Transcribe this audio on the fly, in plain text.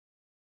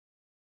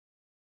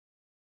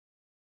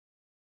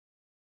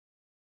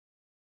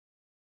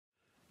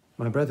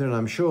My brethren,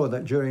 I'm sure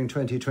that during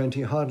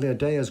 2020 hardly a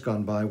day has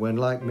gone by when,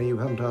 like me, you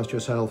haven't asked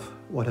yourself,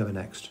 whatever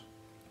next?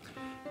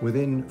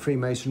 Within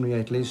Freemasonry,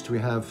 at least, we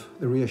have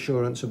the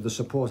reassurance of the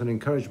support and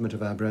encouragement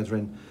of our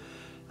brethren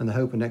and the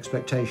hope and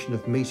expectation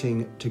of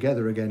meeting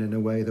together again in a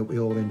way that we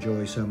all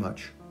enjoy so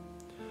much.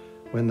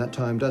 When that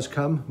time does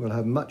come, we'll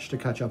have much to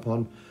catch up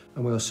on,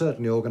 and we'll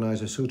certainly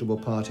organise a suitable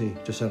party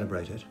to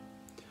celebrate it.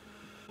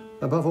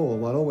 Above all,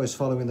 while always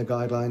following the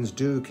guidelines,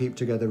 do keep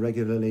together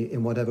regularly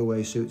in whatever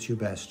way suits you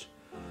best.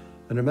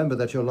 And remember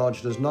that your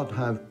lodge does not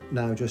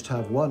just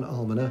have one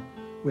almoner,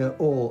 we are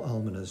all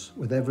almoners,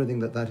 with everything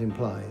that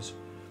implies.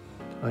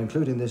 I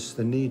include in this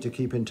the need to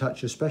keep in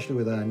touch, especially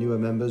with our newer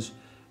members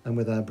and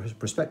with our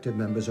prospective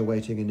members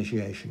awaiting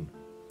initiation.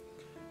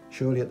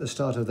 Surely at the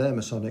start of their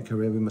Masonic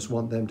career, we must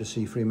want them to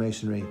see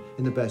Freemasonry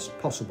in the best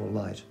possible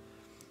light,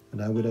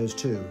 and our widows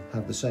too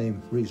have the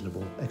same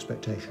reasonable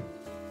expectation.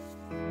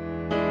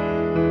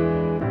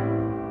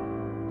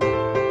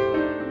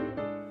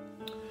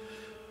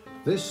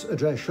 This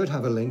address should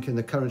have a link in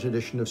the current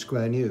edition of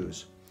Square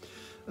News.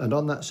 And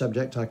on that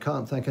subject, I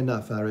can't thank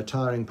enough our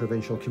retiring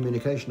Provincial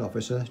Communication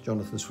Officer,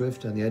 Jonathan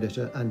Swift, and the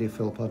editor, Andy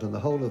Philpott, and the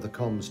whole of the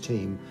comms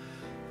team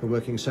for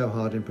working so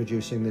hard in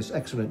producing this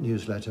excellent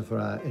newsletter for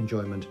our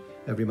enjoyment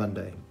every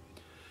Monday.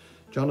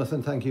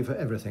 Jonathan, thank you for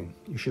everything.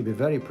 You should be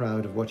very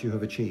proud of what you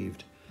have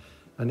achieved,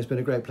 and it's been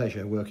a great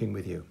pleasure working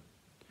with you.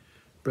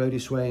 Brodie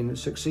Swain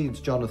succeeds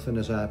Jonathan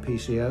as our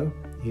PCO.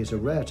 He is a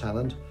rare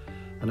talent,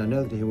 and I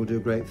know that he will do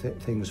great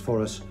things for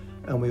us,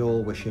 and we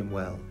all wish him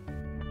well.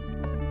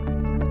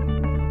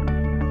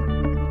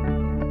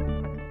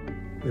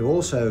 We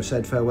also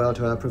said farewell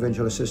to our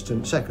Provincial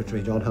Assistant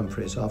Secretary, John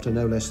Humphreys, after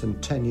no less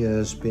than 10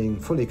 years being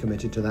fully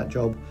committed to that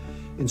job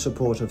in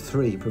support of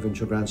 3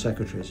 Provincial Grand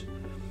Secretaries,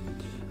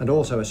 and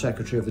also a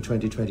Secretary of the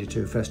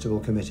 2022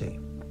 Festival Committee.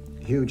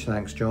 Huge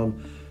thanks,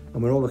 John,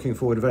 and we're all looking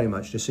forward very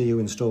much to see you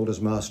installed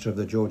as Master of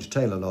the George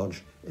Taylor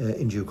Lodge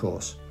in due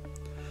course.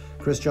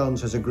 Chris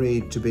Johns has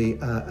agreed to be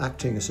our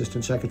Acting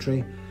Assistant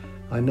Secretary.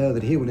 I know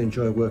that he will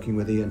enjoy working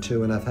with Ian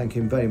too, and I thank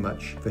him very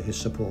much for his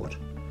support.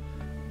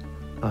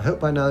 I hope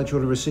by now that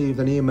you'll have received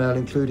an email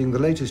including the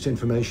latest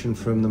information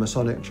from the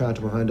Masonic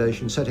Charitable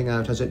Foundation, setting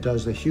out as it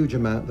does the huge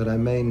amount that our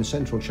main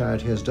central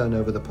charity has done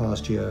over the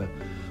past year,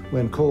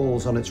 when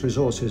calls on its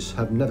resources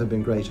have never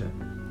been greater.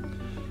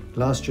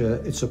 Last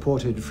year, it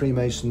supported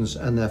Freemasons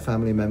and their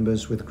family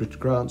members with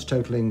grants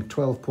totalling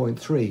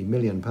 £12.3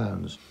 million.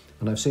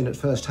 And I've seen at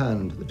first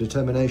hand the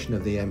determination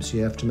of the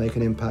MCF to make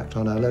an impact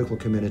on our local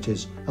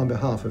communities on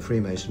behalf of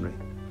Freemasonry.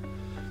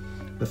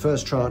 The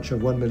first tranche of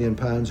 £1 million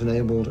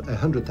enabled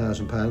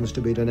 £100,000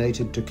 to be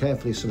donated to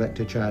carefully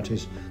selected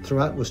charities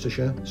throughout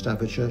Worcestershire,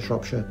 Staffordshire,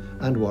 Shropshire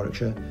and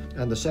Warwickshire,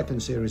 and the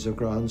second series of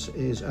grants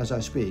is, as I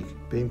speak,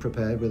 being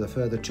prepared with a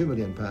further £2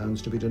 million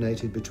to be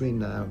donated between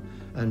now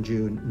and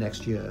June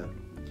next year.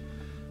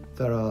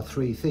 There are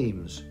 3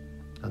 themes,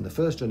 and the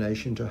first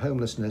donation to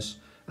homelessness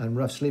and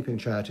rough sleeping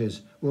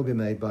charities will be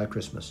made by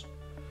Christmas.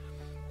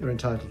 You're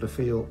entitled to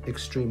feel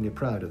extremely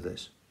proud of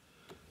this.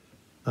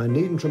 I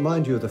needn't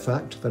remind you of the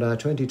fact that our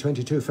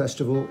 2022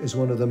 festival is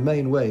one of the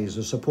main ways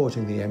of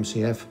supporting the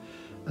MCF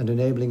and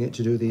enabling it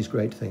to do these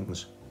great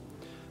things.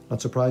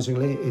 Not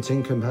surprisingly, its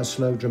income has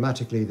slowed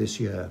dramatically this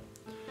year.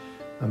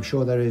 I'm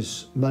sure there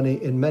is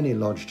money in many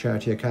lodge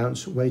charity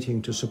accounts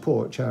waiting to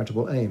support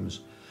charitable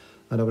aims,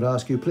 and I would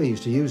ask you please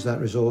to use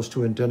that resource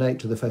to donate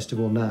to the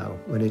festival now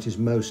when it is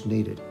most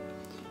needed,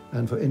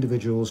 and for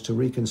individuals to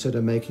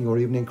reconsider making or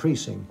even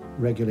increasing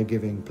regular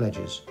giving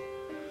pledges.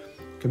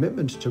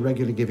 Commitment to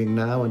regular giving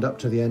now and up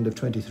to the end of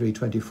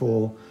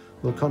 23-24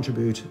 will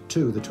contribute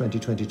to the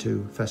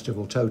 2022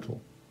 festival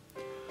total.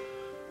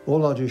 All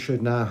lodges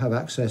should now have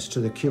access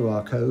to the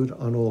QR code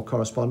on all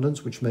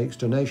correspondence, which makes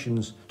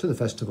donations to the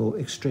festival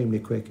extremely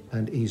quick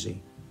and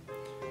easy.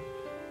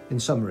 In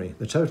summary,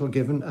 the total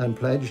given and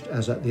pledged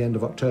as at the end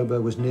of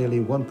October was nearly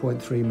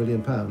 £1.3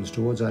 million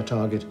towards our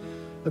target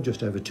of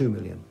just over £2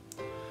 million.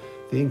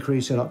 The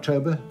increase in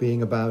October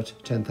being about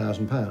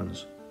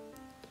 £10,000.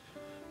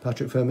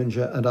 Patrick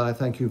Firminger and I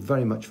thank you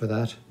very much for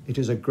that. It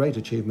is a great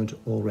achievement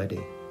already.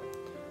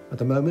 At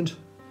the moment,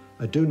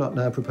 I do not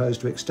now propose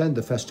to extend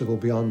the festival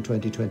beyond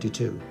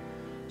 2022,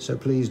 so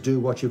please do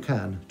what you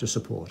can to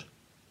support.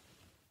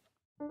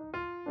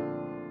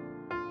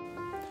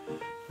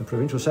 The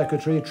Provincial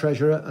Secretary,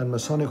 Treasurer and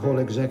Masonic Hall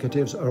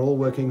executives are all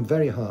working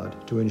very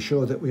hard to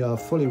ensure that we are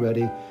fully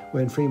ready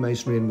when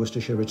Freemasonry in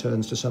Worcestershire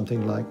returns to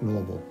something like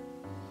normal.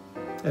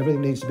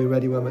 Everything needs to be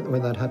ready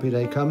when that happy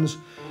day comes,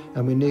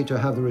 and we need to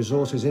have the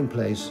resources in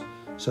place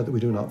so that we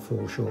do not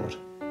fall short.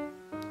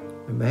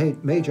 A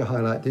major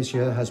highlight this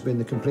year has been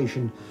the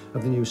completion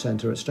of the new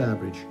centre at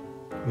Stourbridge.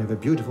 We have a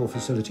beautiful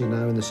facility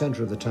now in the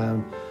centre of the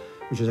town,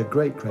 which is a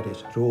great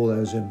credit to all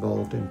those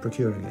involved in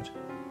procuring it.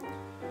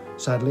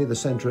 Sadly, the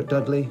centre at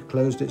Dudley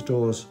closed its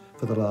doors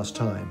for the last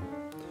time.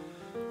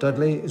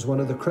 Dudley is one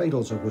of the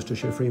cradles of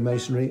Worcestershire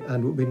Freemasonry,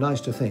 and it would be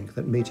nice to think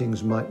that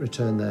meetings might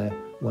return there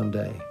one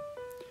day.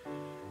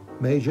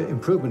 Major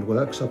improvement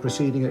works are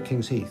proceeding at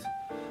King's Heath,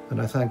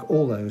 and I thank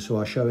all those who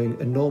are showing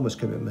enormous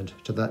commitment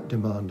to that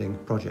demanding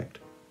project.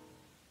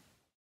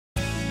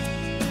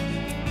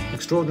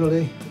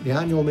 Extraordinarily, the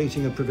annual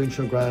meeting of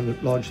Provincial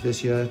Grand Lodge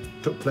this year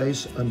took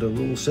place under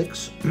Rule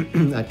 6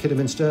 at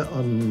Kidderminster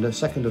on the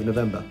 2nd of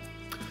November,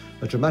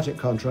 a dramatic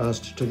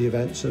contrast to the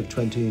events of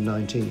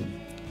 2019.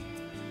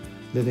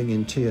 Living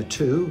in Tier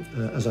 2,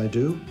 as I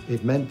do,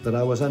 it meant that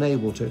I was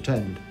unable to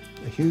attend,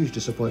 a huge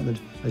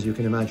disappointment, as you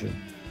can imagine,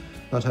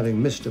 not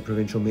having missed a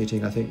provincial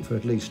meeting, I think, for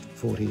at least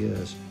 40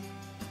 years.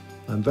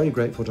 I'm very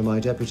grateful to my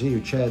deputy who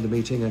chaired the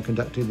meeting and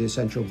conducted the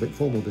essential but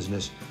formal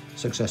business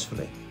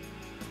successfully.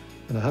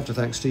 And I have to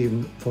thank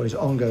Stephen for his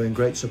ongoing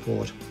great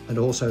support, and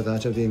also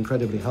that of the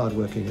incredibly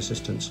hard-working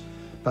assistants,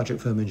 Patrick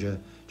Firminger,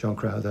 John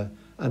Crowther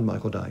and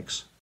Michael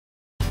Dykes.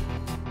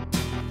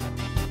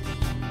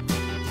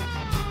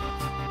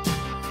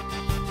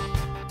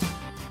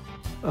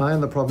 I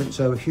and the province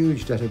owe a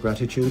huge debt of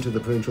gratitude to the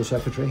Provincial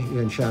Secretary,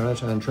 Ian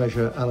Sharrett, and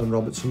Treasurer Alan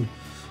Robertson,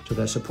 to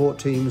their support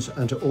teams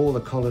and to all the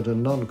collared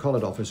and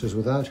non-collared officers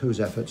without whose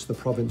efforts the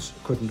province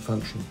couldn't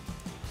function.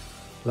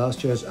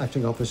 Last year's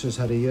acting officers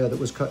had a year that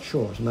was cut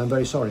short, and I'm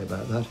very sorry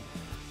about that,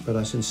 but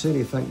I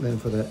sincerely thank them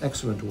for their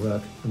excellent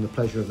work and the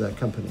pleasure of their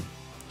company.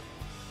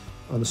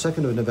 On the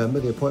 2nd of November,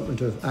 the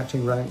appointment of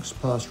acting ranks,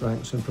 past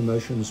ranks and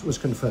promotions was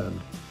confirmed,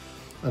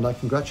 and I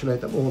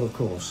congratulate them all, of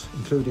course,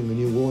 including the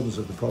new wardens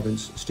of the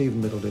province,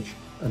 Stephen Middleditch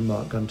and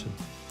Mark Gunton.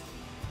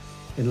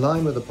 In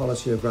line with the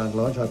policy of Grand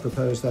Lodge, I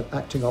propose that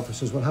acting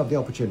officers will have the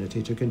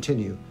opportunity to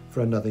continue for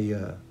another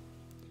year.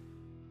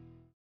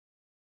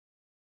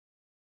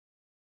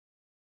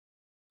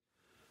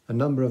 A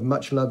number of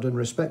much loved and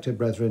respected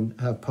brethren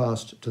have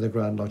passed to the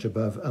Grand Lodge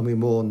above, and we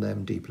mourn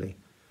them deeply.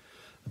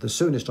 At the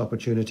soonest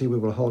opportunity, we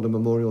will hold a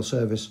memorial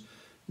service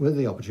with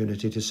the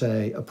opportunity to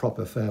say a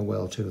proper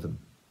farewell to them.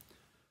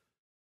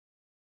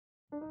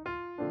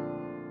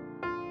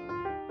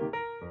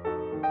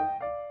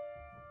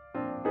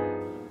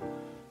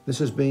 This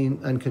has been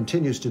and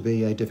continues to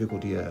be a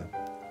difficult year,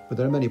 but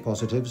there are many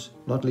positives,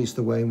 not least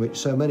the way in which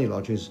so many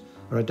lodges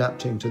are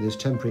adapting to this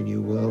temporary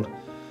new world,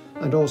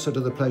 and also to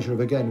the pleasure of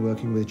again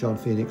working with John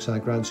Phoenix, our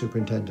Grand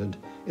Superintendent,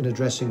 in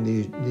addressing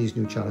these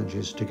new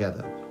challenges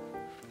together.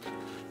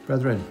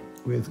 Brethren,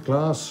 with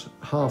glass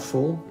half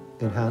full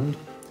in hand,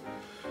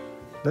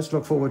 let's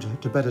look forward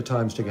to better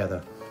times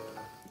together.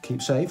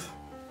 Keep safe.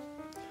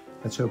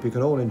 Let's hope we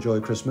can all enjoy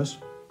Christmas.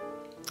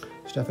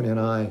 Stephanie and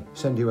I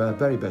send you our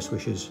very best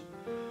wishes,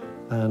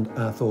 and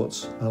our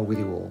thoughts are with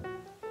you all.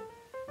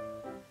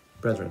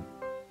 Brethren.